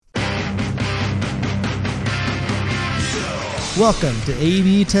Welcome to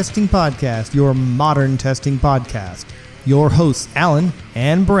A/B Testing Podcast, your modern testing podcast. Your hosts, Alan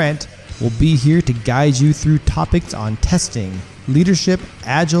and Brent, will be here to guide you through topics on testing, leadership,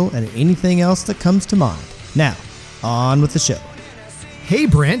 agile, and anything else that comes to mind. Now, on with the show. Hey,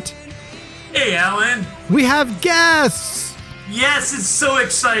 Brent. Hey, Alan. We have guests. Yes, it's so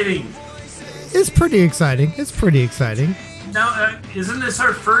exciting. It's pretty exciting. Now, isn't this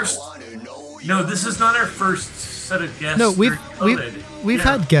our first? No, this is not our first set of guests. No, we've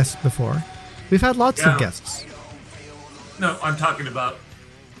had guests before. We've had lots of guests. No, I'm talking about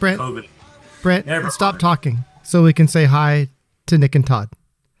Brent. COVID. Brent, Never stop mind. talking so we can say hi to Nick and Todd.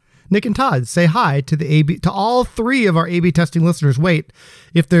 Nick and Todd, say hi to to all three of our A/B testing listeners. Wait,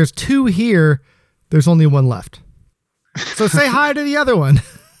 if there's two here, there's only one left. So say hi to the other one.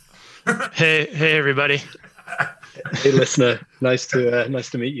 Hey, everybody. Hey, listener. Nice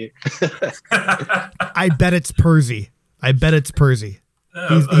to meet you. I bet it's Percy.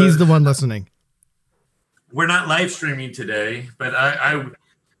 He's the one listening. We're not live streaming today, but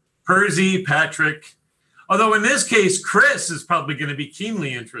Percy, Patrick. Although in this case, Chris is probably going to be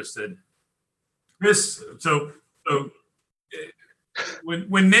keenly interested. Chris, so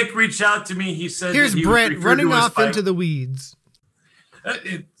when Nick reached out to me, he said, Here's that he Brent was running off into the weeds.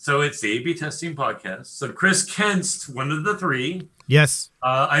 So it's the A/B testing podcast. So Chris Kenst, one of the three, Yes.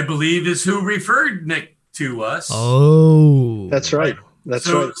 I believe, is who referred Nick to us. Oh. That's right.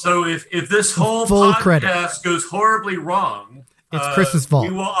 So if this whole Full podcast credit. goes horribly wrong, It's Chris's fault.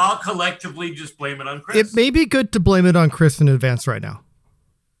 We will all collectively just blame it on Chris. It may be good to blame it on Chris in advance right now.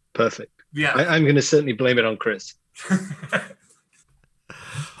 Perfect. Yeah. I'm going to certainly blame it on Chris.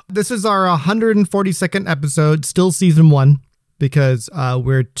 This is our 142nd episode, still season 1, because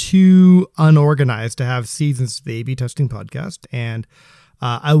we're too unorganized to have seasons of the A/B testing podcast. And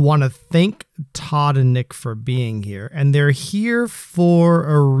I want to thank Todd and Nick for being here. And they're here for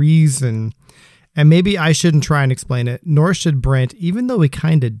a reason. And maybe I shouldn't try and explain it, nor should Brent, even though we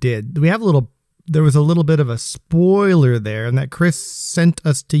kind of did. There was a little bit of a spoiler there, and that Chris sent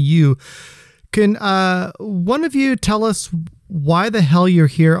us to you. Can one of you tell us why the hell you're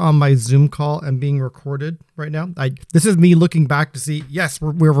here on my Zoom call and being recorded right now? This is me looking back to see. Yes,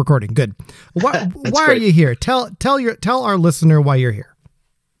 we're recording. Good. Why are you here? Tell our listener why you're here.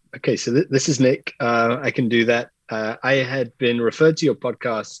 Okay, so this is Nick. I can do that. I had been referred to your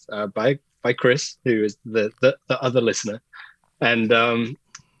podcast by Chris, who is the other listener, and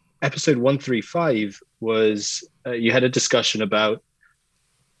episode 135 was you had a discussion about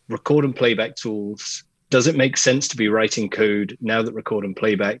record and playback tools. Does it make sense to be writing code now that record and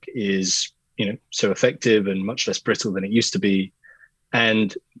playback is, so effective and much less brittle than it used to be?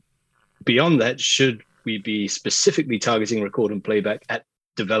 And beyond that, should we be specifically targeting record and playback at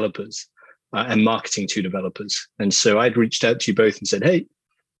developers and marketing to developers? And so I'd reached out to you both and said, hey,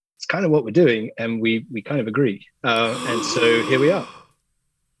 it's kind of what we're doing, and we kind of agree. And so here we are.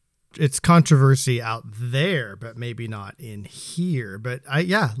 It's controversy out there, but maybe not in here. But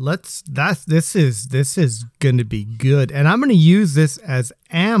this is going to be good. And I'm going to use this as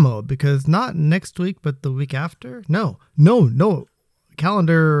ammo, because not next week, but the week after. No,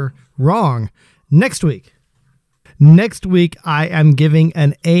 calendar wrong. Next week, I am giving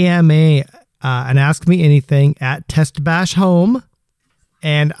an AMA, an Ask Me Anything at Test Bash Home.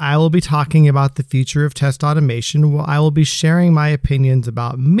 And I will be talking about the future of test automation. I will be sharing my opinions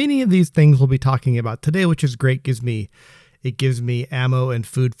about many of these things we'll be talking about today, which is great. It gives me ammo and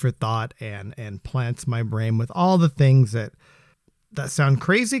food for thought, and plants my brain with all the things that sound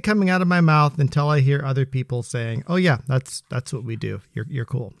crazy coming out of my mouth until I hear other people saying, "Oh yeah, that's what we do. You're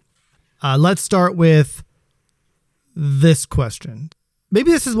cool." Let's start with this question.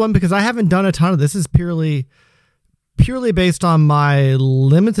 Maybe this is one because I haven't done a ton of this. Is purely based on my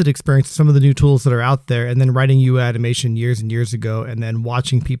limited experience with some of the new tools that are out there, and then writing UI automation years and years ago, and then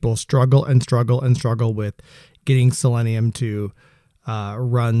watching people struggle with getting Selenium to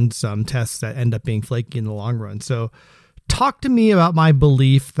run some tests that end up being flaky in the long run. So talk to me about my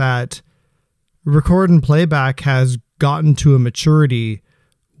belief that record and playback has gotten to a maturity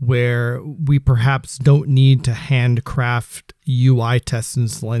where we perhaps don't need to handcraft UI tests in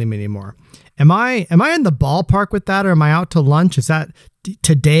Selenium anymore. Am I in the ballpark with that, or am I out to lunch? Is that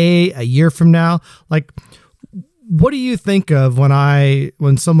today, a year from now? Like, what do you think of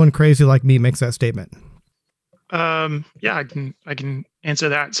when someone crazy like me makes that statement? I can answer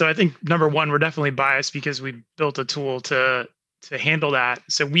that. So I think number one, we're definitely biased because we built a tool to handle that.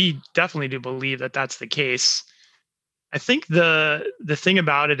 So we definitely do believe that that's the case. I think the thing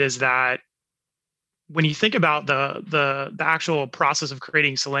about it is that when you think about the actual process of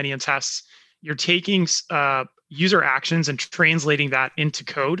creating Selenium tests, you're taking user actions and translating that into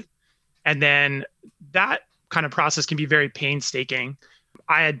code. And then that kind of process can be very painstaking.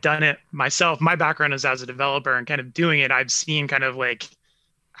 I had done it myself. My background is as a developer, and kind of doing it, I've seen kind of like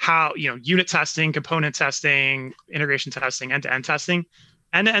how, unit testing, component testing, integration testing, end-to-end testing.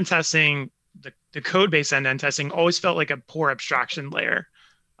 End-to-end testing, the code-based end-to-end testing always felt like a poor abstraction layer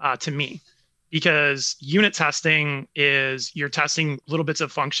to me, because unit testing is you're testing little bits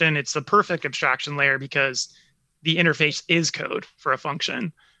of function. It's the perfect abstraction layer because the interface is code for a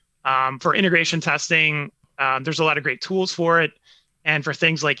function. For integration testing, there's a lot of great tools for it. And for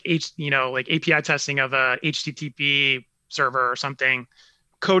things like like API testing of a HTTP server or something,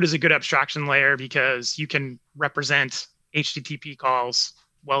 code is a good abstraction layer because you can represent HTTP calls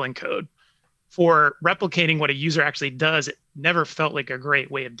well in code. For replicating what a user actually does, it never felt like a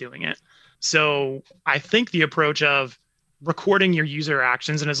great way of doing it. So I think the approach of recording your user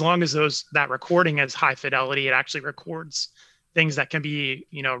actions, and as long as that recording is high fidelity, it actually records things that can be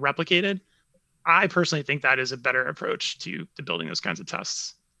replicated. I personally think that is a better approach to building those kinds of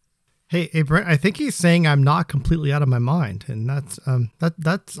tests. Hey, Brent, I think he's saying I'm not completely out of my mind, and that's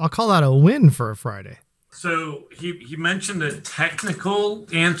I'll call that a win for a Friday. So he mentioned a technical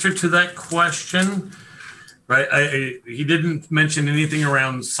answer to that question, right? He didn't mention anything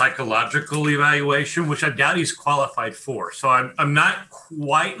around psychological evaluation, which I doubt he's qualified for. So I'm not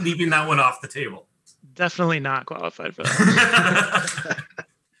quite leaving that one off the table. Definitely not qualified for that.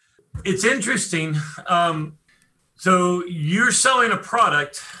 It's interesting. So you're selling a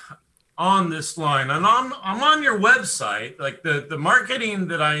product on this line, and I'm on your website. Like the marketing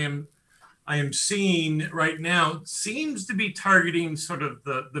that I am seeing right now seems to be targeting sort of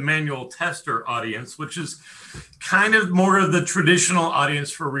the manual tester audience, which is kind of more of the traditional audience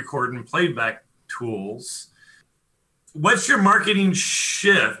for record and playback tools. What's your marketing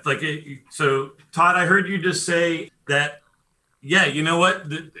shift? So Todd, I heard you just say that, yeah, you know what?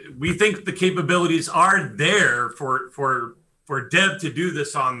 We think the capabilities are there for dev to do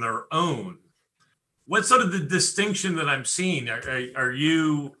this on their own. What's sort of the distinction that I'm seeing? Are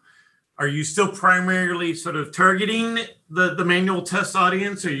you still primarily sort of targeting the manual test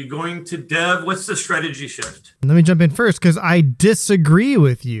audience? Are you going to dev? What's the strategy shift? Let me jump in first because I disagree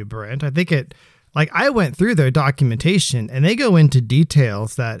with you, Brent. I think I went through their documentation and they go into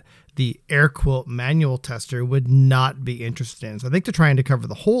details that the air quote manual tester would not be interested in. So I think they're trying to cover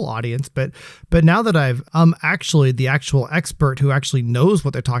the whole audience, but now that I'm actually the actual expert who actually knows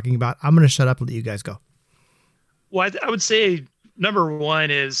what they're talking about, I'm going to shut up and let you guys go. Well, I would say number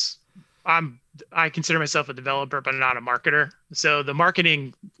one is I consider myself a developer, but not a marketer. So the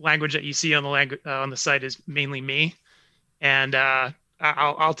marketing language that you see on the site is mainly me, and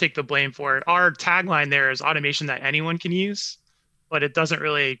I'll take the blame for it. Our tagline there is automation that anyone can use, but it doesn't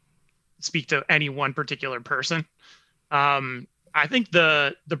really speak to any one particular person. I think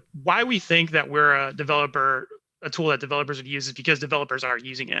the why we think that we're a tool that developers would use is because developers are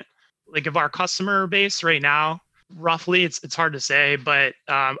using it. Like of our customer base right now, roughly, it's hard to say, but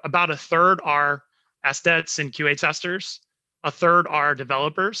about a third are SDETs and QA testers, a third are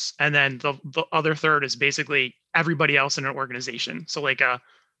developers, and then the other third is basically everybody else in an organization. So like a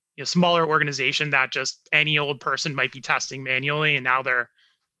smaller organization that just any old person might be testing manually, and now they're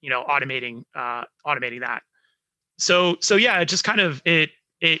automating that. So yeah, it just kind of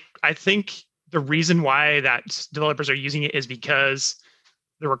I think the reason why that developers are using it is because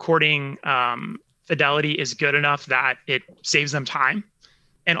the recording fidelity is good enough that it saves them time,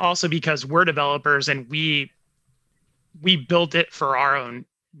 and also because we're developers and we built it for our own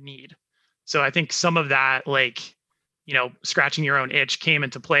need. So I think some of that, scratching your own itch, came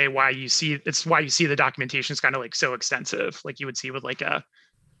into play. Why you see the documentation is kind of like so extensive, like you would see with like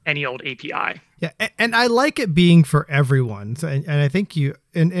any old API. Yeah, and I like it being for everyone. So, and I think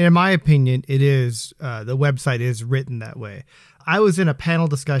in my opinion, it is the website is written that way. I was in a panel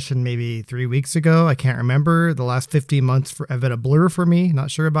discussion maybe 3 weeks ago. I can't remember. The last 15 months have been a blur for me.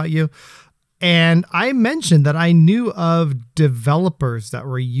 Not sure about you. And I mentioned that I knew of developers that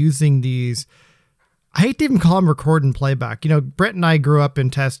were using these. I hate to even call them record and playback. Brett and I grew up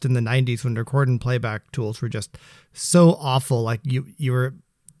in test in the 90s when record and playback tools were just so awful. Like it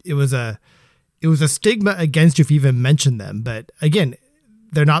was a stigma against you if you even mentioned them. But again,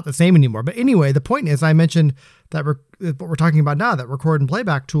 they're not the same anymore. But anyway, the point is I mentioned that what we're talking about now, that record and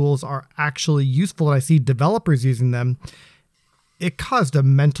playback tools are actually useful, and I see developers using them. It caused a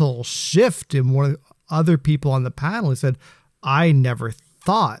mental shift in one of the other people on the panel who said, I never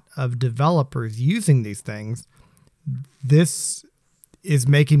thought of developers using these things. This is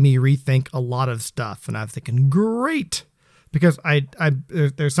making me rethink a lot of stuff. And I'm thinking, great, because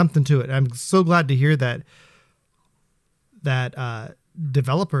there's something to it. I'm so glad to hear that that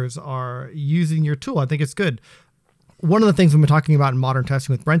developers are using your tool. I think it's good. One of the things we've been talking about in modern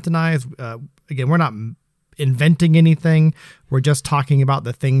testing with Brent and I is, again, we're not inventing anything. We're just talking about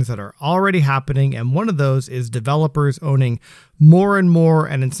the things that are already happening. And one of those is developers owning more and more,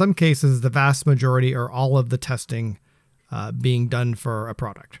 and in some cases, the vast majority or all of the testing being done for a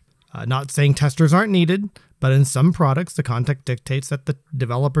product. Not saying testers aren't needed, but in some products, the context dictates that the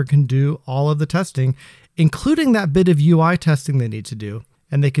developer can do all of the testing, including that bit of UI testing they need to do.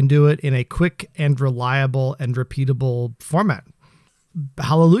 And they can do it in a quick and reliable and repeatable format.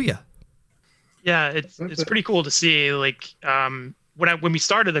 Hallelujah. Yeah, it's pretty cool to see. Like when we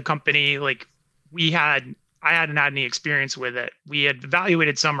started the company, like I hadn't had any experience with it. We had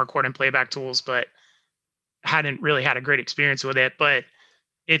evaluated some record and playback tools, but hadn't really had a great experience with it. But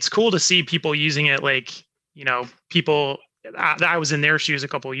it's cool to see people using it. Like, people that I was in their shoes a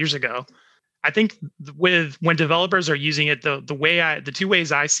couple of years ago. I think when developers are using it, the two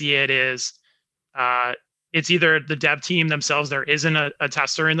ways I see it is, it's either the dev team themselves, there isn't a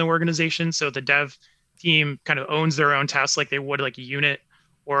tester in the organization. So the dev team kind of owns their own tests like they would like a unit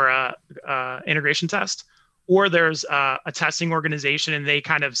or a integration test, or there's a testing organization and they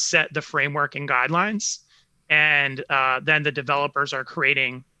kind of set the framework and guidelines. And then the developers are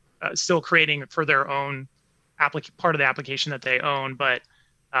still creating for their own part of the application that they own. But,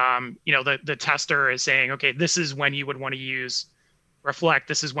 the tester is saying, okay, this is when you would want to use Reflect.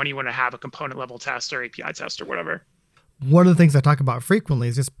 This is when you want to have a component level test or API test or whatever. One of the things I talk about frequently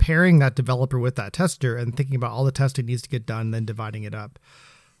is just pairing that developer with that tester and thinking about all the testing needs to get done, and then dividing it up.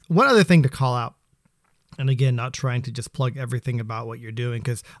 One other thing to call out, and again, not trying to just plug everything about what you're doing,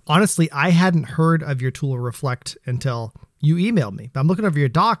 because honestly, I hadn't heard of your tool Reflect until you emailed me. But I'm looking over your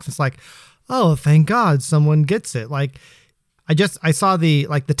docs. It's like, oh, thank God someone gets it. Like, I saw the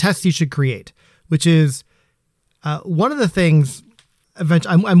test you should create, which is one of the things.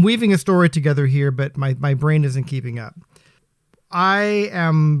 Eventually, I'm weaving a story together here, but my brain isn't keeping up. I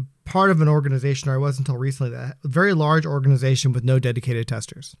am part of an organization, or I was until recently, a very large organization with no dedicated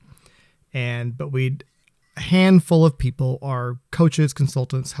testers. But a handful of people are coaches,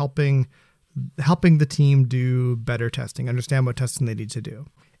 consultants, helping the team do better testing, understand what testing they need to do.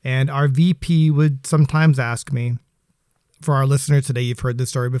 And our VP would sometimes ask me, for our listeners today, you've heard this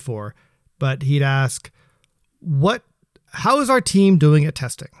story before, but he'd ask, how is our team doing at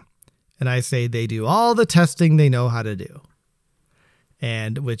testing? And I say they do all the testing they know how to do.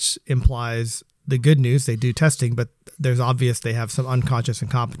 And which implies the good news, they do testing, but there's obvious they have some unconscious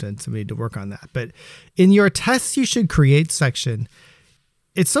incompetence and we need to work on that. But in your tests you should create section,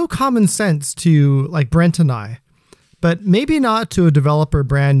 it's so common sense to, like Brent and I, but maybe not to a developer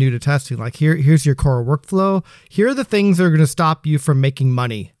brand new to testing. Like here's your core workflow. Here are the things that are going to stop you from making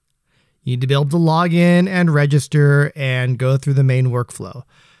money. You need to be able to log in and register and go through the main workflow.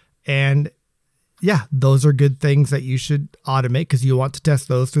 And yeah, those are good things that you should automate because you want to test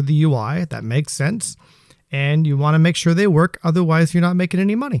those through the UI. That makes sense. And you want to make sure they work. Otherwise, you're not making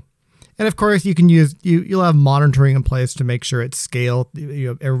any money. And of course, you can you'll have monitoring in place to make sure it's scaled.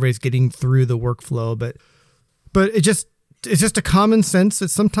 Everybody's getting through the workflow. But it's just a common sense that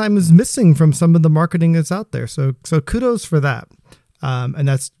sometimes is missing from some of the marketing that's out there. So kudos for that. And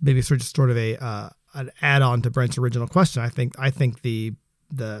that's maybe sort of an add-on to Brent's original question. I think the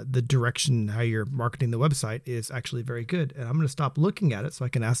direction how you're marketing the website is actually very good. And I'm going to stop looking at it so I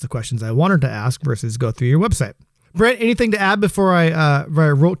can ask the questions I wanted to ask versus go through your website. Brent, anything to add before I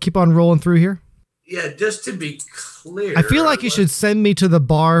keep on rolling through here? Yeah, just to be clear. I feel like you should send me to the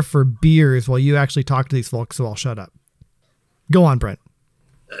bar for beers while you actually talk to these folks, so I'll shut up. Go on, Brent.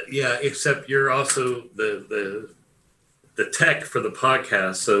 Yeah, except you're also the tech for the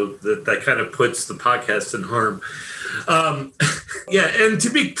podcast, so that kind of puts the podcast in harm. Yeah, and to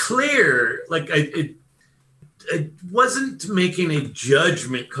be clear, like it wasn't making a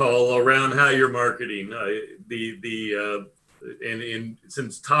judgment call around how you're marketing. And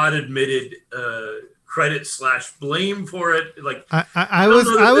since Todd admitted credit/blame for it, like I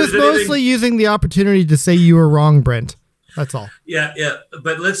was mostly using the opportunity to say you were wrong, Brent. That's all. Yeah.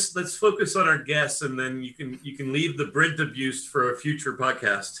 But let's focus on our guests, and then you can leave the Brent abuse for a future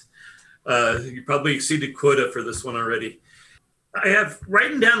podcast. You probably exceeded quota for this one already. I've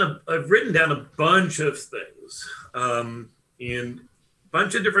written down a bunch of things in a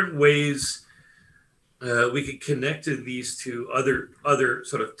bunch of different ways we could connect to these two other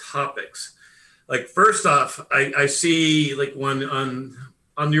sort of topics. Like first off, I see like one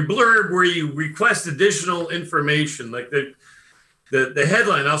on your blurb where you request additional information, like the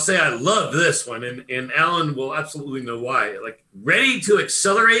headline. I'll say I love this one, and Alan will absolutely know why. Like, ready to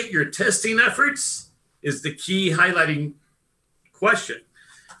accelerate your testing efforts is the key, highlighting question,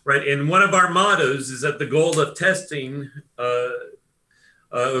 right? And one of our mottos is that the goal of testing,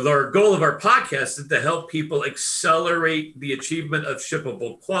 our goal of our podcast is to help people accelerate the achievement of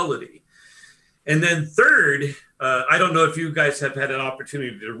shippable quality. And then third, I don't know if you guys have had an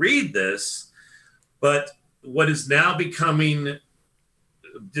opportunity to read this, but what is now becoming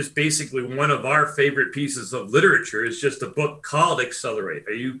just basically one of our favorite pieces of literature is just a book called Accelerate.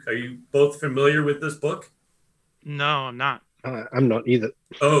 Are you both familiar with this book? No, I'm not. I'm not either.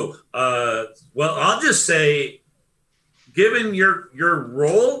 Oh, well, I'll just say, given your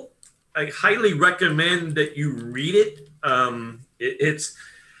role, I highly recommend that you read it. It's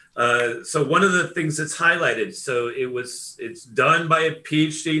so one of the things that's highlighted. So it's done by a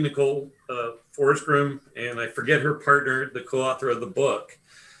PhD, Nicole Forsgren, and I forget her partner, the co-author of the book.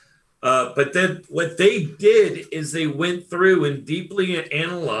 But then what they did is they went through and deeply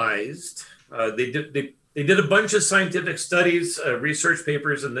analyzed. They did a bunch of scientific studies, research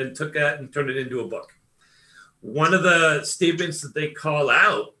papers, and then took that and turned it into a book. One of the statements that they call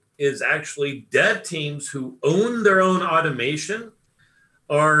out is actually dev teams who own their own automation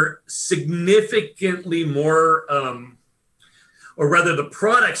are significantly more, or rather the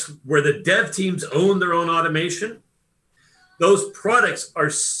products where the dev teams own their own automation, those products are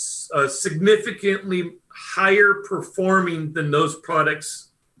significantly higher performing than those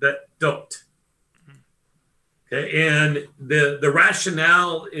products that don't. Okay, and the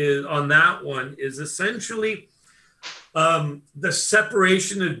rationale is on that one is essentially the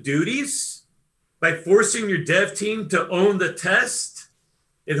separation of duties. By forcing your dev team to own the test,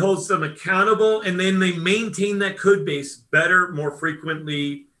 it holds them accountable, and then they maintain that code base better, more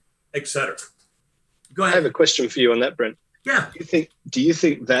frequently, etc. Go ahead. I have a question for you on that, Brent. Yeah. Do you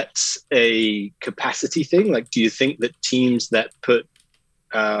think that's a capacity thing? Like, do you think that teams that put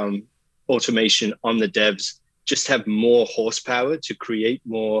automation on the devs just have more horsepower to create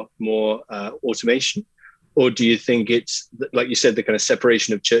more automation? Or do you think it's, like you said, the kind of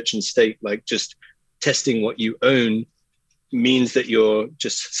separation of church and state, like just testing what you own means that you're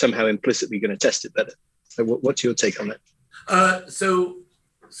just somehow implicitly going to test it better? So what's your take on that?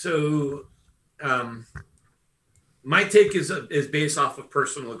 My take is based off of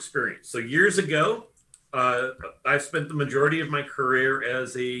personal experience. So years ago, I've spent the majority of my career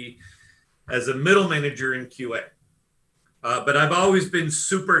as a middle manager in QA. But I've always been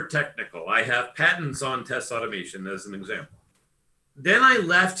super technical. I have patents on test automation as an example. Then I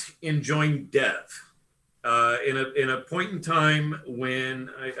left and joined dev in a point in time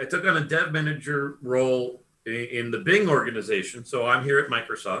when I took on a dev manager role in the Bing organization. So I'm here at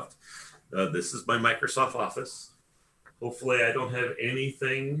Microsoft. This is my Microsoft office. Hopefully I don't have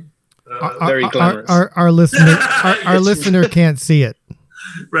anything. Very glamorous. Our listener can't see it.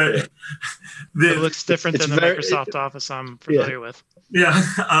 Right. It looks different than the Microsoft Office I'm familiar with. Yeah.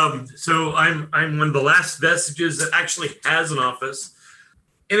 So I'm one of the last vestiges that actually has an office.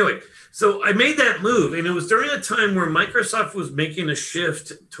 Anyway, so I made that move, and it was during a time where Microsoft was making a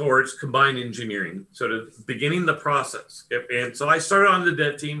shift towards combined engineering, sort of beginning the process. And so I started on the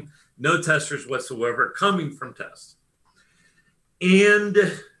dev team, no testers whatsoever coming from tests. And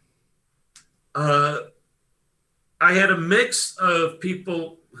I had a mix of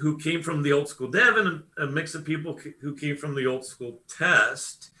people who came from the old school dev and a mix of people who came from the old school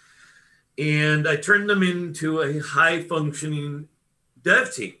test. And I turned them into a high functioning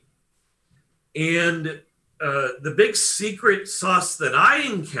dev team. And the big secret sauce that I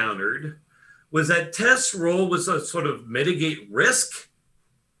encountered was that test role was a sort of mitigate risk.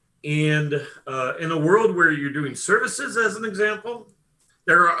 And in a world where you're doing services, as an example,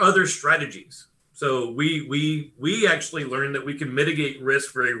 there are other strategies. So we actually learned that we can mitigate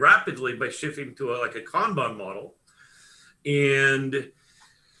risk very rapidly by shifting to a Kanban model. And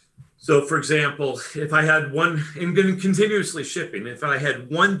so, for example, if I had one, and continuously shipping, if I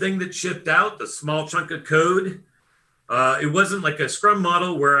had one thing that shipped out, a small chunk of code, it wasn't like a Scrum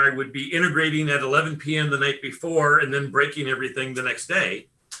model where I would be integrating at 11 p.m. the night before and then breaking everything the next day.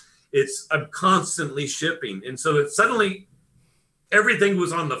 I'm constantly shipping. And so suddenly everything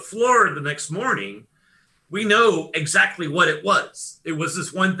was on the floor the next morning. We know exactly what it was. It was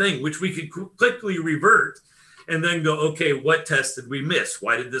this one thing, which we could quickly revert and then go, okay, what test did we miss?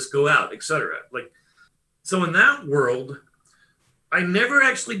 Why did this go out, et cetera? So in that world, I never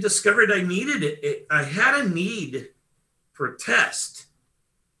actually discovered I needed it. I had a need for test.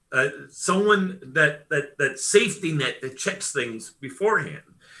 Someone that safety net that checks things beforehand.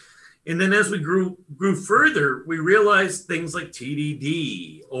 And then as we grew further, we realized things like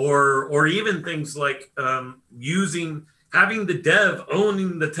TDD or even things like having the dev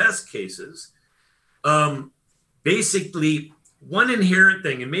owning the test cases basically one inherent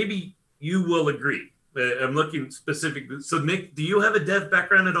thing, and maybe you will agree. I'm looking specifically. So, Nick, do you have a dev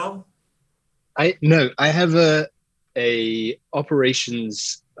background at all? I have a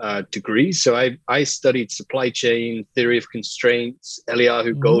operations degree. So I studied supply chain, theory of constraints,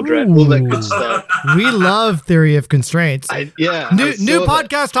 Eliyahu Goldratt, all that good stuff. We love theory of constraints. New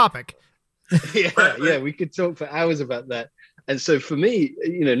podcast topic. Yeah, we could talk for hours about that. And so for me,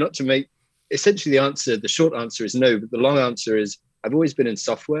 not to make essentially the short answer is no, but the long answer is I've always been in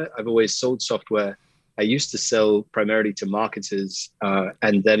software. I've always sold software. I used to sell primarily to marketers.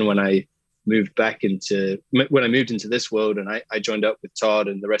 And then when I moved into this world and I joined up with Todd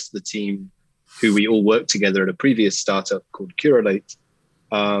and the rest of the team, who we all worked together at a previous startup called Curalate,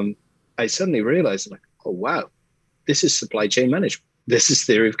 I suddenly realized, like, oh, wow, this is supply chain management. This is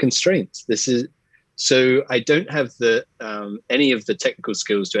theory of constraints. So I don't have any of the technical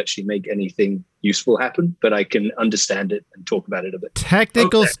skills to actually make anything useful happen, but I can understand it and talk about it a bit.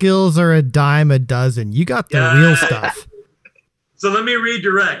 Technical skills are a dime a dozen. You got the real stuff. So let me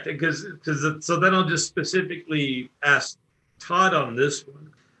redirect, because so then I'll just specifically ask Todd on this one,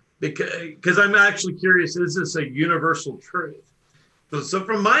 because I'm actually curious, is this a universal truth? So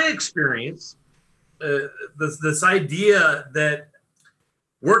from my experience, this idea that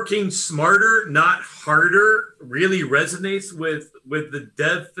working smarter, not harder, really resonates with the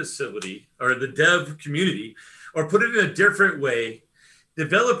dev facility or the dev community. Or put it in a different way,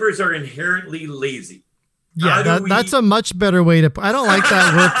 developers are inherently lazy. Yeah, that's a much better way to. I don't like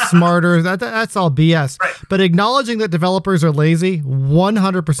that work smarter. That's all BS. Right. But acknowledging that developers are lazy,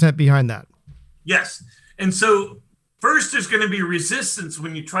 100% behind that. Yes. And so first there's going to be resistance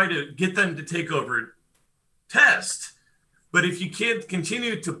when you try to get them to take over test. But if you can't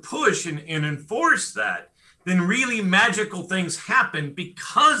continue to push and enforce that, then really magical things happen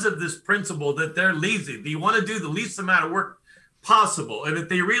because of this principle that they're lazy. They want to do the least amount of work possible. And if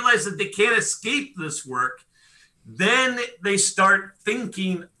they realize that they can't escape this work, then they start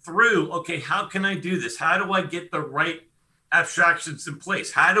thinking through, okay, how can I do this? How do I get the right abstractions in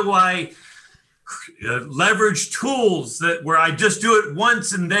place? How do I leverage tools where I just do it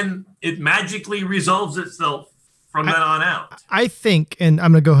once and then it magically resolves itself from then on out? I think, and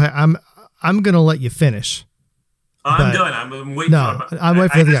I'm going to go ahead. I'm going to let you finish. I'm done. I'm waiting. I'm waiting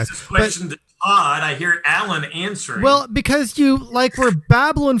for the guys. This question to Todd. I hear Alan answering. Well, because you were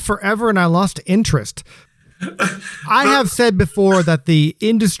babbling forever and I lost interest. I have said before that the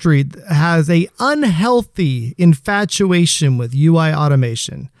industry has a unhealthy infatuation with UI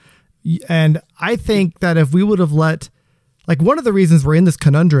automation. And I think that if we would have one of the reasons we're in this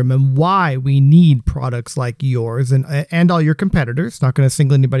conundrum and why we need products like yours and all your competitors, not going to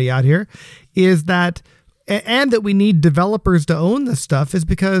single anybody out here, is that, and that we need developers to own this stuff is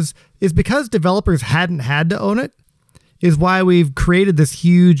because developers hadn't had to own it, is why we've created this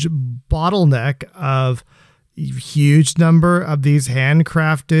huge bottleneck of huge number of these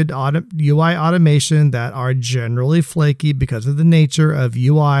handcrafted UI automation that are generally flaky because of the nature of the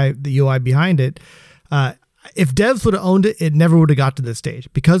UI behind it. If devs would have owned it, it never would have got to this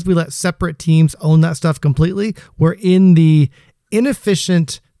stage. Because we let separate teams own that stuff completely, we're in the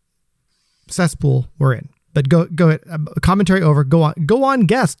inefficient cesspool we're in. But go ahead. Commentary over. Go on,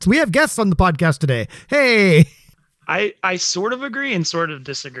 guests. We have guests on the podcast today. Hey. I sort of agree and sort of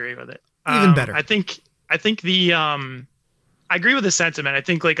disagree with it. Even better. I think the I agree with the sentiment. I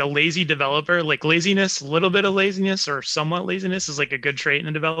think like a lazy developer, like laziness, a little bit of laziness or somewhat laziness is like a good trait in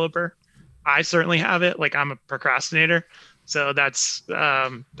a developer. I certainly have it. Like I'm a procrastinator, so that's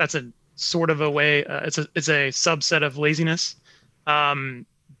a sort of a way. It's a subset of laziness.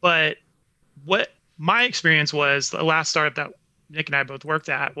 But what my experience was, the last startup that Nick and I both worked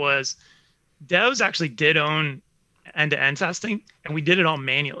at was devs actually did own end-to-end testing, and we did it all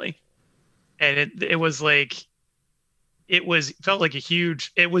manually. And it was felt like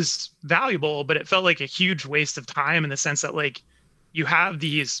it was valuable, but it felt like a huge waste of time in the sense that like you have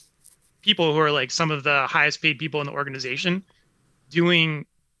these people who are like some of the highest paid people in the organization going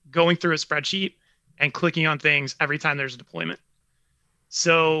through a spreadsheet and clicking on things every time there's a deployment.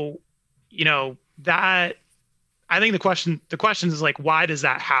 So, that I think the question is like, why does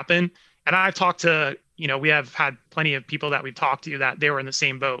that happen? And I've talked to, we have had plenty of people that we've talked to that they were in the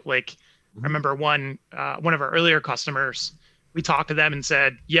same boat. Like I remember one of our earlier customers, we talked to them and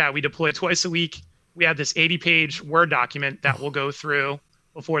said, yeah, we deploy twice a week. We have this 80-page Word document that we'll go through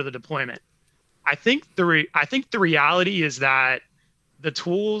before the deployment. I think the reality is that the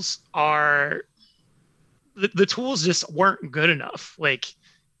tools just weren't good enough. Like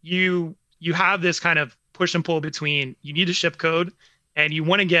you have this kind of push and pull between you need to ship code and you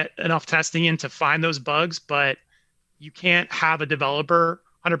want to get enough testing in to find those bugs, but you can't have a developer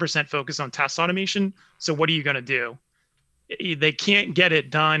 100% focus on test automation. So what are you going to do? They can't get it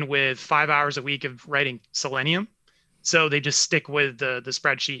done with 5 hours a week of writing Selenium. So they just stick with the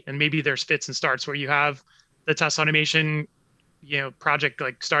spreadsheet, and maybe there's fits and starts where you have the test automation, project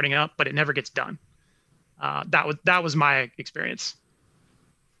like starting up, but it never gets done. That was my experience.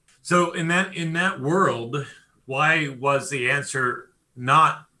 So in that world, why was the answer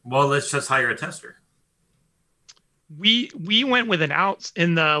not, well, let's just hire a tester? We went with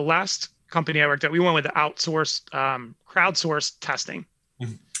in the last company I worked at, we went with outsourced, crowdsourced testing.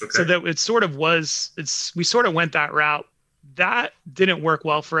 Okay. So that we sort of went that route. That didn't work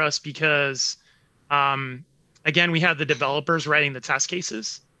well for us because, again, we had the developers writing the test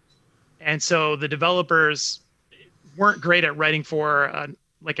cases. And so the developers weren't great at writing for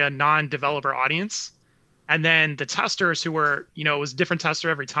a non-developer audience. And then the testers who were, it was a different tester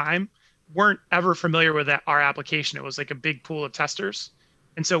every time, weren't ever familiar with our application. It was like a big pool of testers.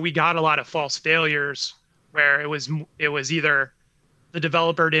 And so we got a lot of false failures where it was either the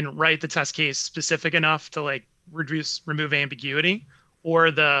developer didn't write the test case specific enough to like remove ambiguity,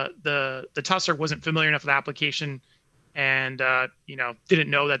 or the tester wasn't familiar enough with the application and didn't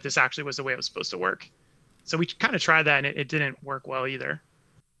know that this actually was the way it was supposed to work. So we kind of tried that and it didn't work well either.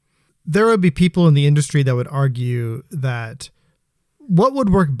 There would be people in the industry that would argue that what would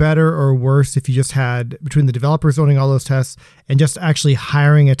work better or worse if you just had between the developers owning all those tests and just actually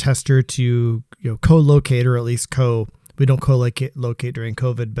hiring a tester to co-locate, or at least we don't co-locate during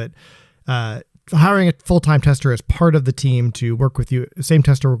COVID, but hiring a full-time tester as part of the team to work with you, same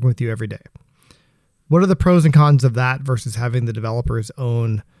tester working with you every day. What are the pros and cons of that versus having the developers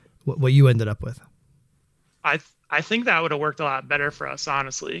own what you ended up with? I think that would have worked a lot better for us,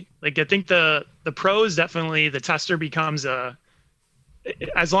 honestly. Like, I think the pro is definitely the tester becomes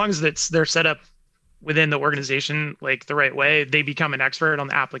as long as they're set up within the organization like the right way, they become an expert on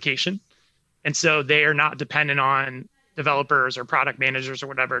the application. And so they are not dependent on developers or product managers or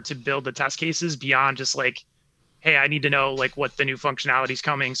whatever to build the test cases beyond just like, hey, I need to know like what the new functionality is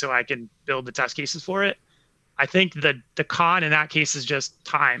coming so I can build the test cases for it. I think the con in that case is just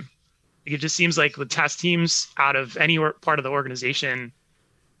time. It just seems like with test teams out of any part of the organization,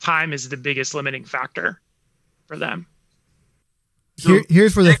 time is the biggest limiting factor for them.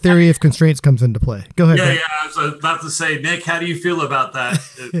 Here's where the theory of constraints comes into play. Go ahead. Yeah. I was about to say, Nick, how do you feel about that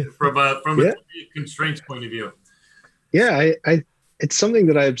from a constraints point of view? Yeah, I it's something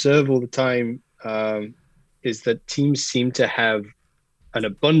that I observe all the time. Is that teams seem to have an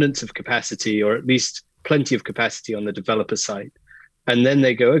abundance of capacity, or at least plenty of capacity on the developer side. And then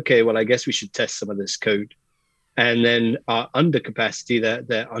they go, okay, well, I guess we should test some of this code. And then are under capacity,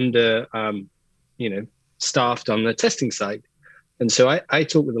 they're under, staffed on the testing side. And so I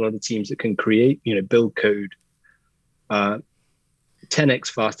talk with a lot of teams that can create, build code 10x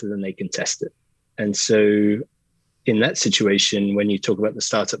faster than they can test it. And so in that situation, when you talk about the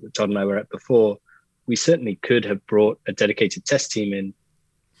startup that Todd and I were at before, we certainly could have brought a dedicated test team in,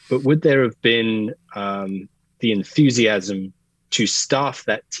 but would there have been the enthusiasm to staff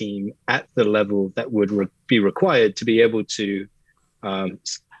that team at the level that would be required to be able to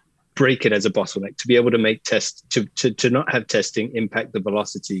break it as a bottleneck, to be able to make tests, to not have testing impact the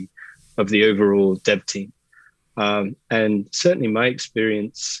velocity of the overall dev team? And certainly my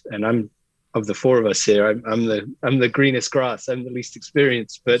experience, and I'm of the four of us here, I'm the greenest grass, I'm the least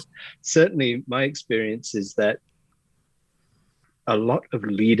experienced, but certainly my experience is that a lot of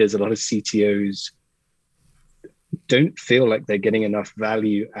leaders, a lot of CTOs don't feel like they're getting enough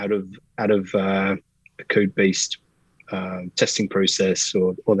value out of a code-based testing process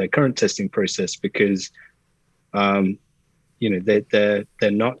or their current testing process because they're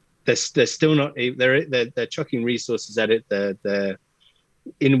still not they're chucking resources at it. They're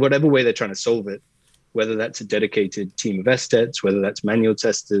in whatever way they're trying to solve it, whether that's a dedicated team of STETs, whether that's manual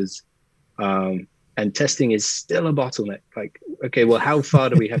testers, and testing is still a bottleneck. Like, okay, well, how far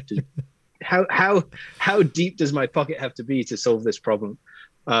do we have to? How deep does my pocket have to be to solve this problem?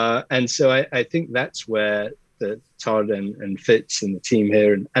 And so I think that's where the Todd and Fitz and the team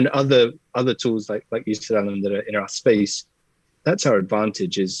here and other tools like you said, Alan, that are in our space, that's our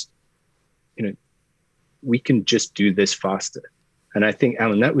advantage is, we can just do this faster. And I think,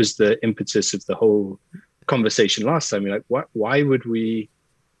 Alan, that was the impetus of the whole conversation last time. You're like, why would we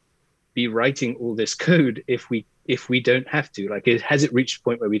be writing all this code if we don't have to? Like, has it reached a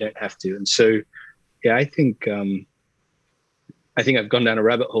point where we don't have to? And so, yeah, I think I've gone down a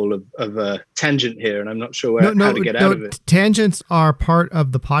rabbit hole of a tangent here, and I'm not sure how to get out of it. Tangents are part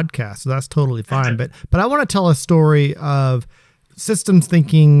of the podcast, so that's totally fine. But I want to tell a story of systems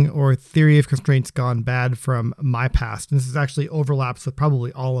thinking or theory of constraints gone bad from my past. And this is actually overlaps with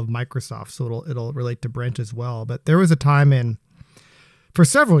probably all of Microsoft, so it'll relate to Brent as well. But there was a time for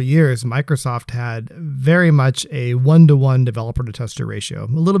several years, Microsoft had very much a 1-to-1 developer to tester ratio, a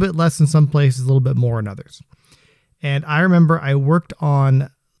little bit less in some places, a little bit more in others. And I remember I worked on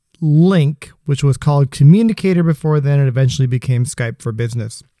Lync, which was called Communicator before then, and eventually became Skype for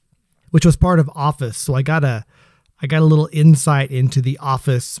Business, which was part of Office. So I got a little insight into the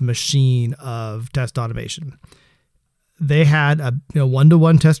Office machine of test automation. They had a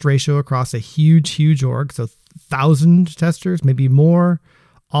 1-to-1 test ratio across a huge org, so 1,000 testers, maybe more,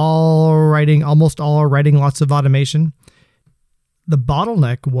 almost all writing lots of automation. The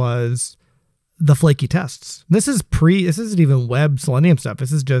bottleneck was the flaky tests. This isn't even web Selenium stuff.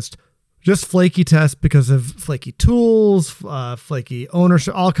 This is just flaky tests because of flaky tools, flaky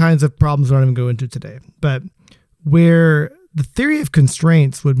ownership, all kinds of problems I don't even go into today. But where the theory of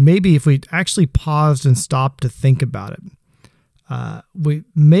constraints would maybe, if we actually paused and stopped to think about it, we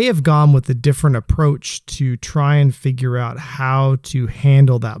may have gone with a different approach to try and figure out how to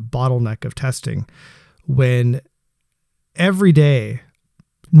handle that bottleneck of testing when every day,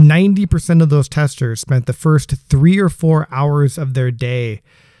 90% of those testers spent the first 3 or 4 hours of their day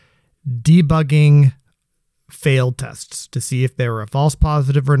debugging failed tests to see if they were a false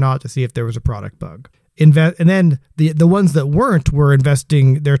positive or not, to see if there was a product bug. And then the ones that weren't were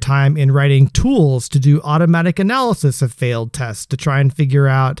investing their time in writing tools to do automatic analysis of failed tests to try and figure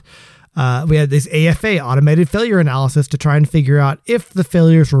out. We had this AFA, automated failure analysis, to try and figure out if the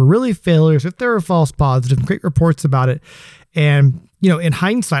failures were really failures, if they were false positives, and create reports about it. And in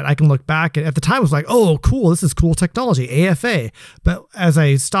hindsight, I can look back and at the time it was like, oh, cool, this is cool technology, AFA. But as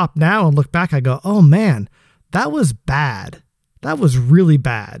I stop now and look back, I go, oh man, that was bad. That was really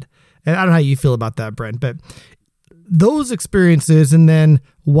bad. And I don't know how you feel about that, Brent, but those experiences and then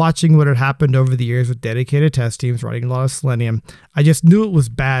watching what had happened over the years with dedicated test teams, writing a lot of Selenium, I just knew it was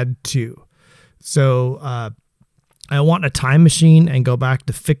bad too. So I want a time machine and go back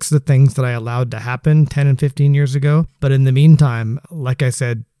to fix the things that I allowed to happen 10 and 15 years ago. But in the meantime, like I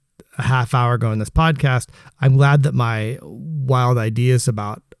said a half hour ago in this podcast, I'm glad that my wild ideas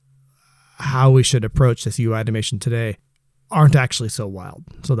about how we should approach this UI automation today aren't actually so wild.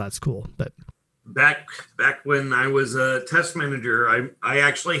 So that's cool. But back when I was a test manager, I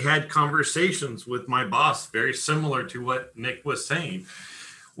actually had conversations with my boss, very similar to what Nick was saying,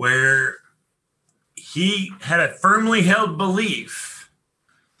 where he had a firmly held belief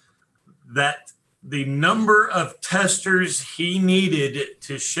that the number of testers he needed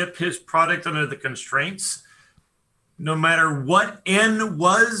to ship his product under the constraints, no matter what N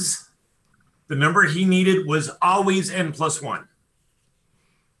was, the number he needed was always N+1,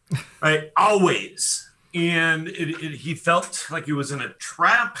 right? Always. And he felt like he was in a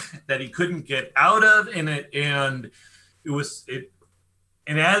trap that he couldn't get out of. And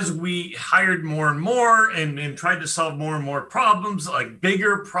as we hired more and more and tried to solve more and more problems, like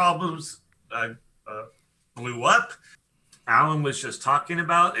bigger problems blew up. Alan was just talking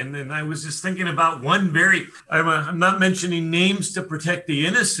about, and then I was just thinking about one I'm not mentioning names to protect the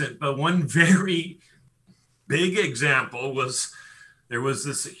innocent, but one very big example was there was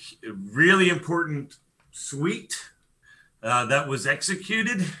this really important suite that was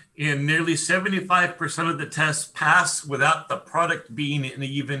executed, and nearly 75% of the tests passed without the product being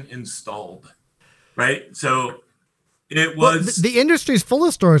even installed, right? So it was... the industry's full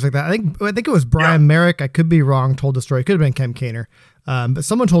of stories like that. I think it was Brian Merrick, I could be wrong, told the story. It could have been Ken Kaner. But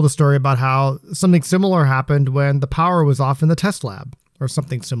someone told a story about how something similar happened when the power was off in the test lab or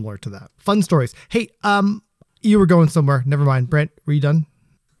something similar to that. Fun stories. Hey, you were going somewhere. Never mind. Brent, were you done?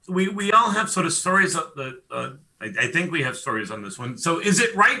 We all have sort of stories of I think we have stories on this one. So is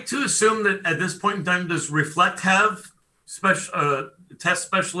it right to assume that at this point in time, does Reflect have test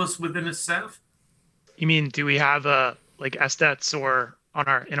specialists within its staff? You mean, do we have like SDETs or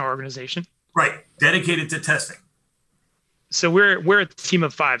in our organization? Right, dedicated to testing. So we're a team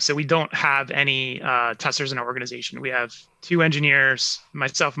of 5. So we don't have any testers in our organization. We have 2 engineers,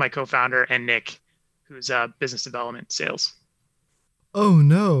 myself, my co-founder, and Nick, who's business development sales. Oh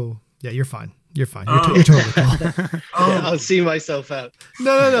no! Yeah, you're fine. You're fine. You're totally cool. Yeah, I'll see myself out.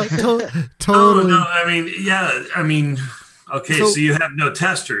 No. Totally. No. I mean, okay. So you have no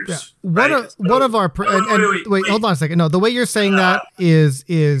testers. Yeah. One of our wait, hold on a second. No, the way you're saying that is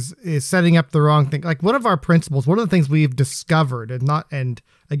setting up the wrong thing. Like one of our principles, one of the things we've discovered, and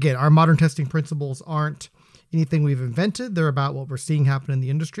again, our modern testing principles aren't anything we've invented. They're about what we're seeing happen in the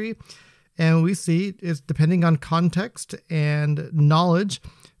industry, and we see is depending on context and knowledge.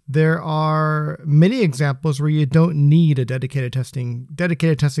 there are many examples where you don't need a dedicated testing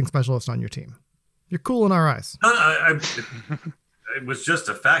specialist on your team. You're cool in our eyes. It was just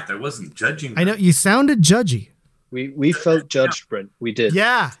a fact. I wasn't judging. I know you sounded judgy. We felt judged, Brent. We did.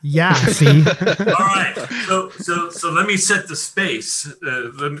 Yeah. See. All right. So let me set the space.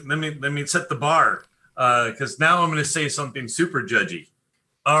 Let me set the bar, because now I'm going to say something super judgy.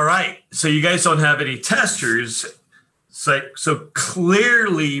 All right. So you guys don't have any testers. So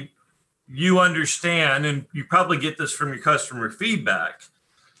clearly you understand, and you probably get this from your customer feedback,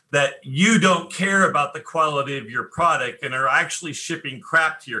 that you don't care about the quality of your product and are actually shipping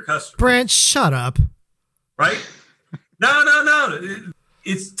crap to your customers. Brent, shut up. Right? No.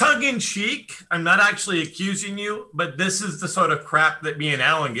 It's tongue in cheek. I'm not actually accusing you, but this is the sort of crap that me and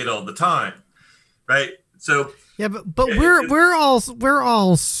Alan get all the time. Right? So yeah, but we're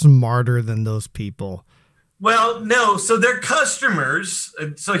all smarter than those people. Well, no. So they're customers.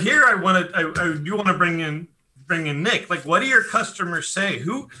 So here I do want to bring in Nick. Like, what do your customers say?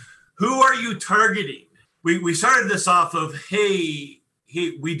 Who are you targeting? We started this off of, hey,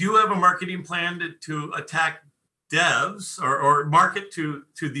 we do have a marketing plan to attack devs or market to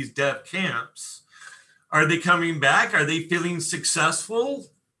these dev camps. Are they coming back? Are they feeling successful?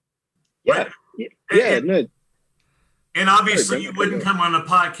 Yeah. Right? No. And obviously you wouldn't come on a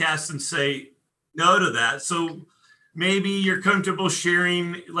podcast and say no to that. So maybe you're comfortable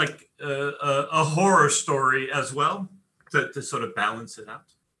sharing like a horror story as well to sort of balance it out.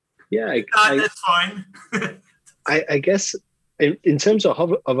 Yeah, that's fine. I guess in terms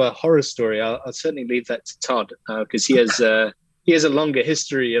of a horror story, I'll certainly leave that to Todd, because he has a longer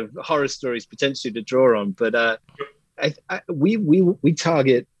history of horror stories potentially to draw on. But we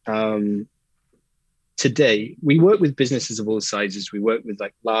target today. We work with businesses of all sizes. We work with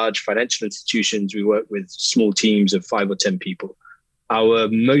like large financial institutions. We work with small teams of 5 or 10 people. Our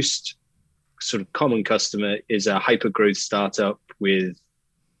most sort of common customer is a hyper growth startup with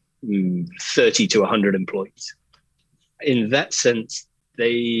 30 to 100 employees. In that sense,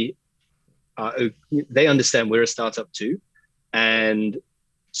 they understand we're a startup too. And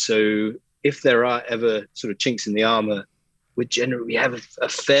so if there are ever sort of chinks in the armor, we have a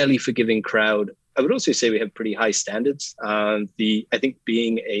fairly forgiving crowd. I would also say we have pretty high standards. I think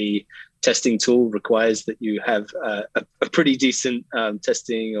being a testing tool requires that you have a pretty decent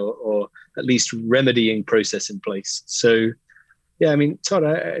testing or at least remedying process in place. So, yeah, I mean, Todd,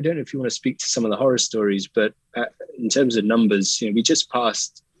 I don't know if you want to speak to some of the horror stories, but in terms of numbers, we just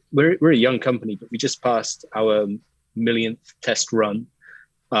passed. We're a young company, but we just passed our millionth test run,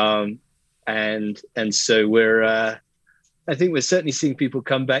 and so we're. I think we're certainly seeing people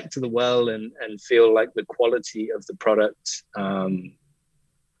come back to the well and feel like the quality of the product.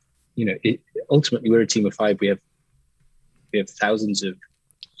 Ultimately, we're a team of 5. We have thousands of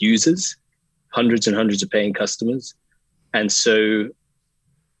users, hundreds and hundreds of paying customers. And so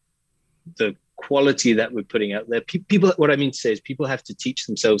the quality that we're putting out there, people, what I mean to say is people have to teach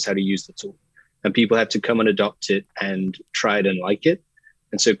themselves how to use the tool, and people have to come and adopt it and try it and like it.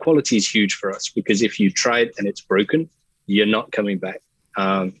 And so quality is huge for us, because if you try it and it's broken, you're not coming back.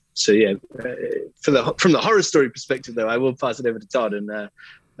 So yeah, from the horror story perspective, though, I will pass it over to Todd and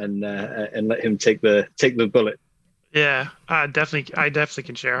let him take the bullet. Yeah, I definitely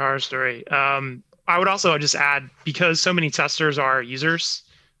can share a horror story. I would also just add, because so many testers are users,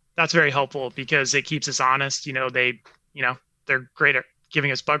 that's very helpful because it keeps us honest. They're great at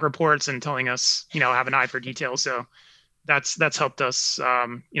giving us bug reports and telling us, have an eye for detail. So that's helped us,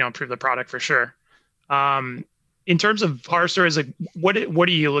 improve the product for sure. In terms of horror stories, like what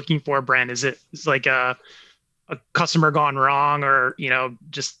are you looking for, Brent? Is it like a customer gone wrong, or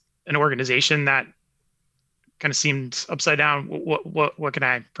just an organization that kind of seemed upside down? What can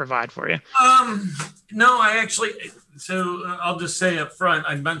I provide for you? No, I actually. So I'll just say up front,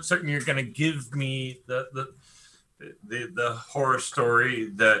 I'm not certain you're going to give me the horror story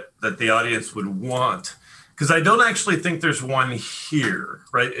that the audience would want, because I don't actually think there's one here,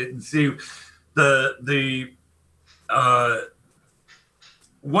 right? See,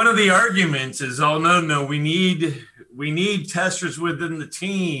 one of the arguments is, oh no, we need testers within the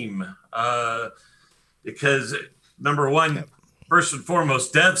team, because number one, first and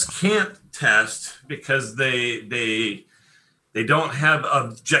foremost, devs can't test because they don't have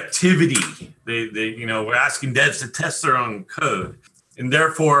objectivity. We're asking devs to test their own code, and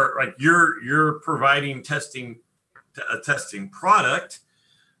therefore, like you're providing a testing product.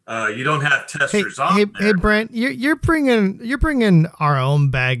 You don't have testers on there. Hey, Brent, you're bringing our own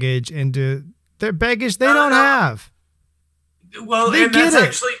baggage into their baggage they don't have. Well, they and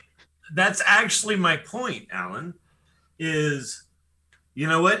get that's actually my point, Alan. Is You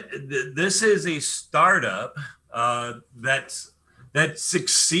know what? This is a startup that's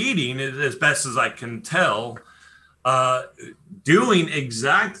succeeding as best as I can tell, doing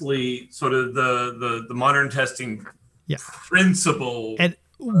exactly sort of the modern testing principle. And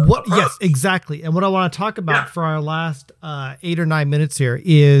what? approach. Yes, exactly. And what I want to talk about Yeah. for our last 8 or 9 minutes here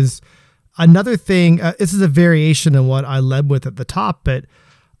is another thing. This is a variation in what I led with at the top, but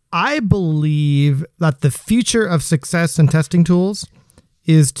I believe that the future of success in testing tools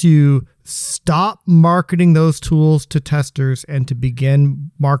is to stop marketing those tools to testers and to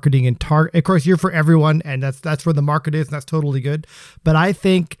begin marketing and target. Of course, you're for everyone, and that's where the market is, and that's totally good. But I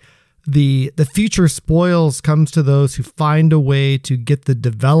think the future spoils comes to those who find a way to get the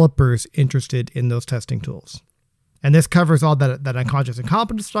developers interested in those testing tools. And this covers all that unconscious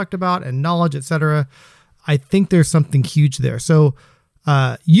incompetence talked about and knowledge, etc. I think there's something huge there. So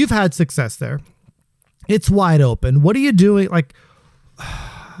you've had success there. It's wide open. What are you doing? Like,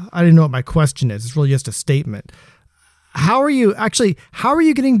 I didn't know what my question is. It's really just a statement. How are you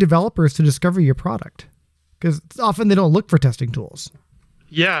getting developers to discover your product? Because often they don't look for testing tools.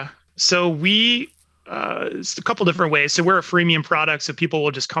 Yeah. So we, it's a couple different ways. So we're a freemium product, so people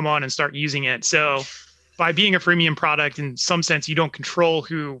will just come on and start using it. So by being a freemium product, in some sense, you don't control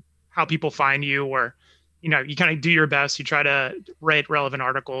how people find you, or, you kind of do your best. You try to write relevant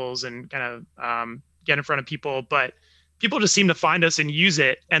articles and kind of get in front of people, but people just seem to find us and use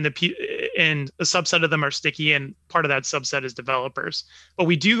it. And and a subset of them are sticky, and part of that subset is developers. But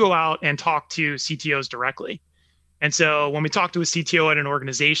we do go out and talk to CTOs directly. And so when we talk to a CTO at an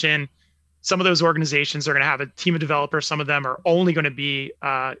organization, some of those organizations are going to have a team of developers. Some of them are only going to be,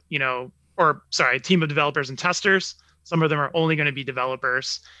 a team of developers and testers. Some of them are only going to be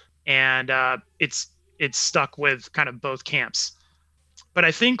developers. And it's stuck with kind of both camps. But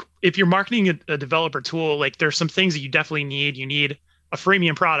I think if you're marketing a developer tool, like, there's some things that you definitely need. You need a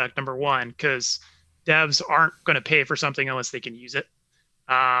freemium product, number one, because devs aren't going to pay for something unless they can use it.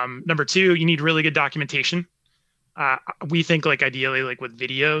 Number two, you need really good documentation. We think, like, ideally, like with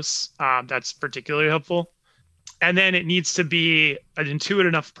videos, that's particularly helpful. And then it needs to be an intuitive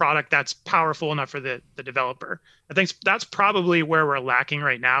enough product that's powerful enough for the developer. I think that's probably where we're lacking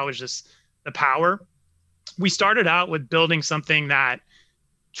right now, is just the power. We started out with building something that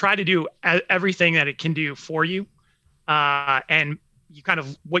tried to do everything that it can do for you. And you kind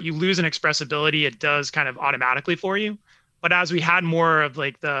of, what you lose in expressibility, it does kind of automatically for you. But as we had more of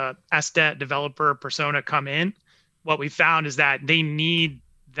like the SDET developer persona come in, what we found is that they need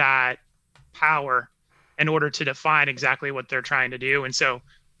that power in order to define exactly what they're trying to do. And so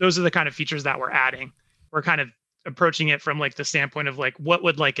those are the kind of features that we're adding. We're kind of approaching it from like the standpoint of like, what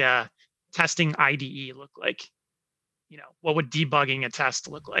would like a testing IDE look like? What would debugging a test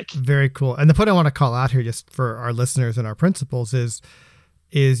look like? Very cool. And the point I want to call out here, just for our listeners and our principals, is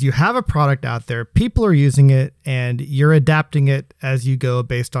you have a product out there, people are using it, and you're adapting it as you go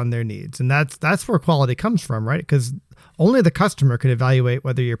based on their needs. And that's where quality comes from, right? Because only the customer can evaluate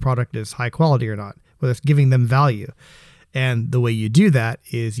whether your product is high quality or not, whether it's giving them value. And the way you do that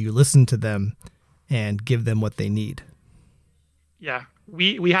is you listen to them and give them what they need. Yeah,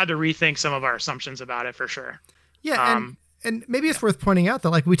 we had to rethink some of our assumptions about it, for sure. Yeah, and maybe it's worth pointing out that,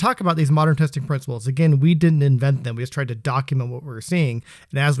 like, we talk about these modern testing principles. Again, we didn't invent them. We just tried to document what we were seeing.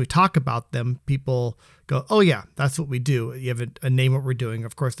 And as we talk about them, people go, oh, yeah, that's what we do. You have a name what we're doing.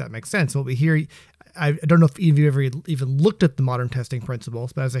 Of course, that makes sense. What we hear, I don't know if any of you ever even looked at the modern testing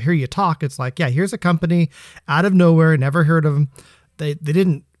principles, but as I hear you talk, it's like, yeah, here's a company out of nowhere, never heard of them. They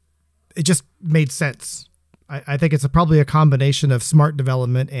didn't, it just made sense. I think it's probably a combination of smart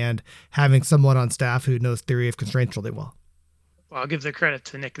development and having someone on staff who knows theory of constraints really well. Well, I'll give the credit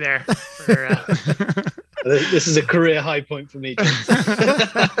to Nick there. For, This is a career high point for me.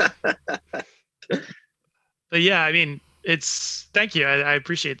 But yeah, I mean, thank you. I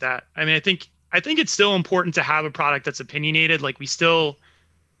appreciate that. I mean, I think it's still important to have a product that's opinionated. Like, we still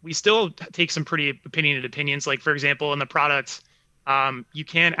take some pretty opinionated opinions. Like, for example, in the product, you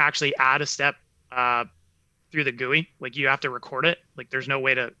can actually add a step through the GUI. Like, you have to record it. Like, there's no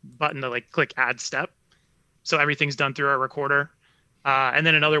way to button to like click add step. So everything's done through our recorder. And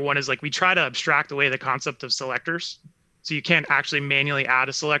then another one is, like, we try to abstract away the concept of selectors. So you can't actually manually add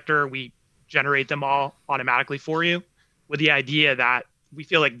a selector. We generate them all automatically for you, with the idea that we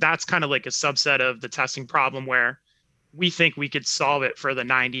feel like that's kind of like a subset of the testing problem where we think we could solve it for the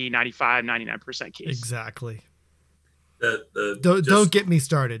 90, 95, 99% case. Exactly. Don't get me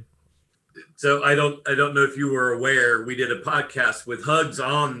started. So I don't know if you were aware, we did a podcast with Hugs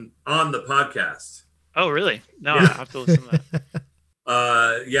on the podcast. Oh, really? No, Yeah. I have to listen to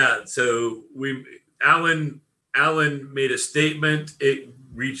that. So Alan Alan made a statement. It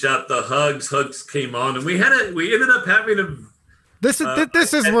reached out to Hugs. Hugs came on, and we ended up having a. This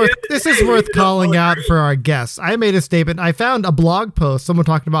is worth calling out for our guests. I made a statement. I found a blog post, someone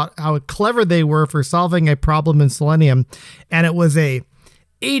talking about how clever they were for solving a problem in Selenium, and it was a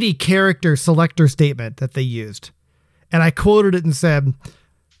 80-character selector statement that they used. And I quoted it and said,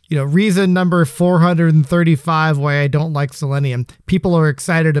 reason number 435 why I don't like Selenium. People are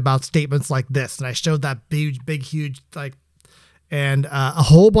excited about statements like this. And I showed that huge, and a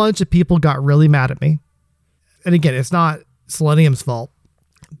whole bunch of people got really mad at me. And again, it's not Selenium's fault.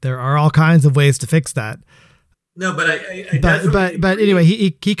 There are all kinds of ways to fix that. No, but but anyway,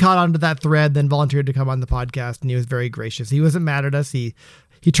 he caught onto that thread, then volunteered to come on the podcast, and he was very gracious. He wasn't mad at us. He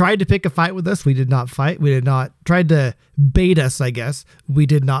tried to pick a fight with us. We did not fight. We did not tried to bait us, I guess. We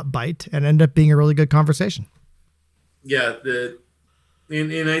did not bite, and ended up being a really good conversation. Yeah,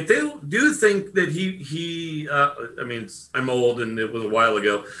 and I do think that he I mean, I'm old and it was a while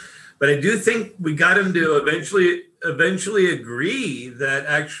ago, but I do think we got him to eventually agree that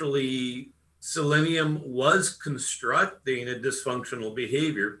actually Selenium was constructing a dysfunctional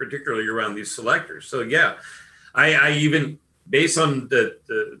behavior, particularly around these selectors. So yeah, I even, based on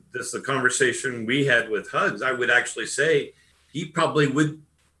the conversation we had with Hugs, I would actually say he probably would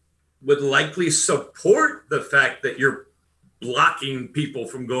likely support the fact that you're blocking people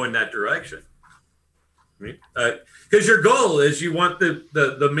from going that direction. Right? Because your goal is you want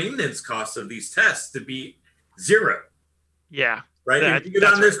the maintenance costs of these tests to be zero. Yeah. Right. If you go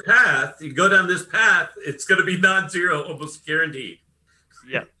down this path, it's going to be non-zero, almost guaranteed.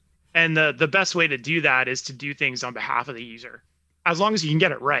 Yeah. And the best way to do that is to do things on behalf of the user, as long as you can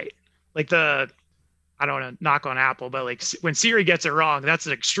get it right. Like I don't want to knock on Apple, but like when Siri gets it wrong, that's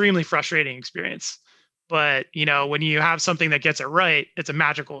an extremely frustrating experience. But when you have something that gets it right, it's a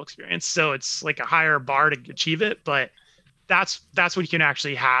magical experience. So it's like a higher bar to achieve it. But that's when you can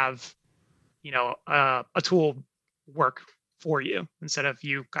actually have, a tool work for you instead of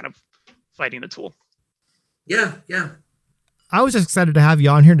you kind of fighting the tool. Yeah. I was just excited to have you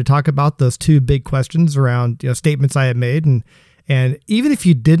on here to talk about those two big questions around statements I had made, and even if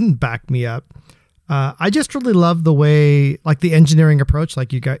you didn't back me up, I just really love the way, like the engineering approach,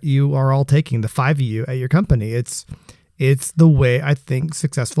 like you are all taking, the 5 of you at your company. It's the way I think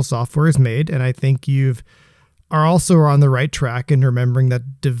successful software is made, and I think are also on the right track in remembering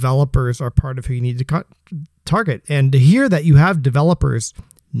that developers are part of who you need to target. And to hear that you have developers,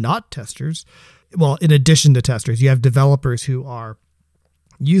 not testers, well, in addition to testers, you have developers who are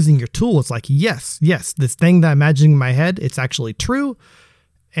using your tool. It's like, yes, this thing that I'm imagining in my head, it's actually true.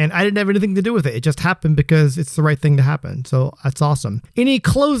 And I didn't have anything to do with it. It just happened because it's the right thing to happen. So that's awesome. Any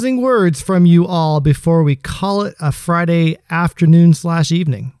closing words from you all before we call it a Friday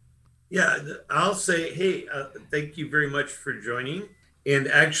afternoon/evening? Yeah, I'll say, hey, thank you very much for joining. And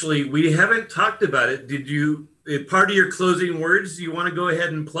actually, we haven't talked about it. Did you, part of your closing words, do you want to go ahead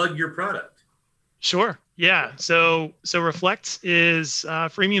and plug your product? Sure. Yeah. So Reflect is a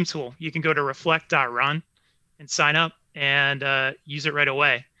freemium tool. You can go to reflect.run and sign up and use it right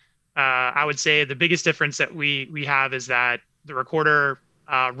away. I would say the biggest difference that we have is that the recorder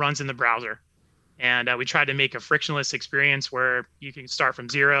runs in the browser. And we tried to make a frictionless experience where you can start from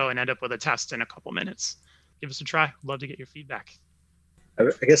zero and end up with a test in a couple minutes. Give us a try. Love to get your feedback.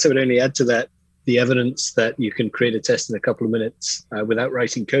 I guess I would only add to that, the evidence that you can create a test in a couple of minutes without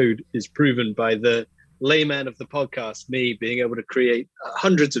writing code is proven by the layman of the podcast, me, being able to create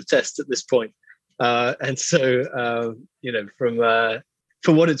hundreds of tests at this point. And so,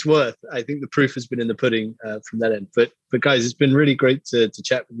 for what it's worth, I think the proof has been in the pudding from that end. But guys, it's been really great to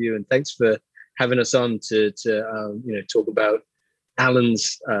chat with you, and thanks for having us on to talk about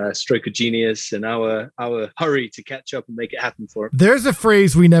Alan's stroke of genius and our hurry to catch up and make it happen for him. There's a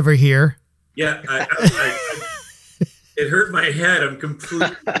phrase we never hear. Yeah, it hurt my head. I'm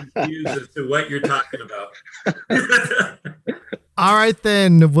completely confused as to what you're talking about. All right,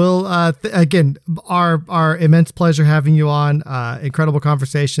 then. We'll again, our immense pleasure having you on. Incredible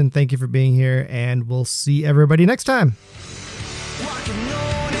conversation. Thank you for being here, and we'll see everybody next time.